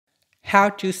how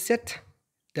to set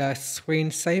the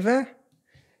screensaver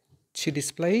to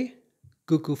display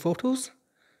Google Photos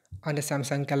on the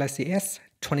Samsung Galaxy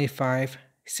S25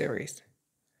 series.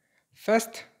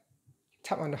 First,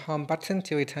 tap on the home button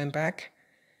to return back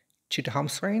to the home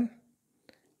screen,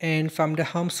 and from the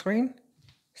home screen,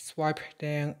 swipe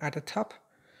down at the top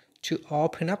to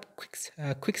open up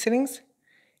quick settings.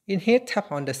 In here, tap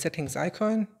on the settings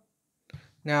icon.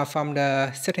 Now from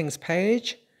the settings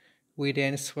page, we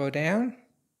then scroll down.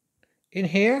 In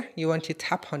here, you want to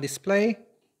tap on display,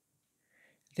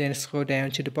 then scroll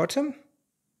down to the bottom,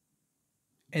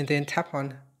 and then tap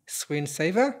on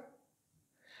screensaver.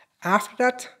 After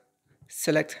that,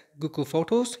 select Google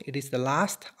Photos. It is the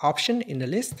last option in the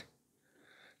list.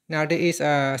 Now there is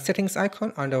a settings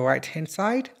icon on the right hand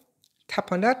side.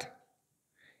 Tap on that.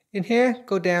 In here,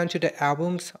 go down to the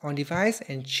albums on device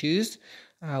and choose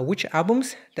which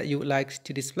albums that you would like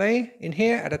to display. In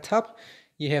here at the top,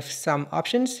 you have some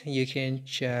options. You can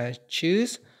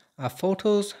choose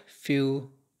photos, fill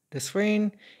the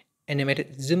screen,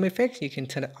 animated zoom effect. You can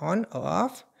turn it on or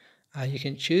off. You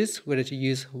can choose whether to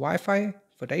use Wi-Fi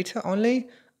for data only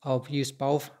or use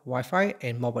both Wi-Fi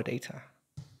and mobile data.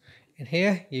 And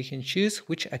here you can choose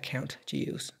which account to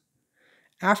use.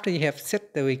 After you have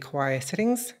set the required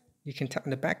settings, you can tap on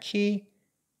the back key,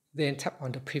 then tap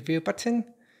on the preview button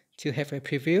to have a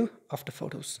preview of the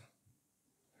photos.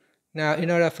 Now,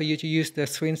 in order for you to use the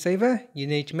screensaver, you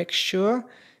need to make sure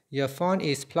your phone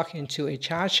is plugged into a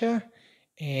charger,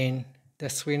 and the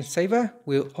screensaver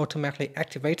will automatically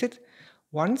activate it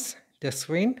once the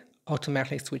screen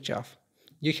automatically switches off.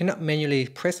 You cannot manually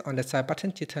press on the side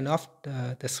button to turn off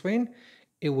the screen.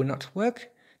 It will not work.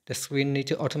 The screen needs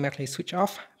to automatically switch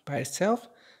off by itself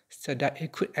so that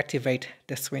it could activate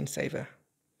the screensaver.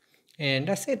 And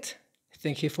that's it.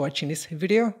 Thank you for watching this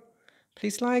video.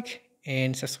 Please like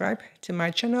and subscribe to my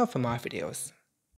channel for more videos.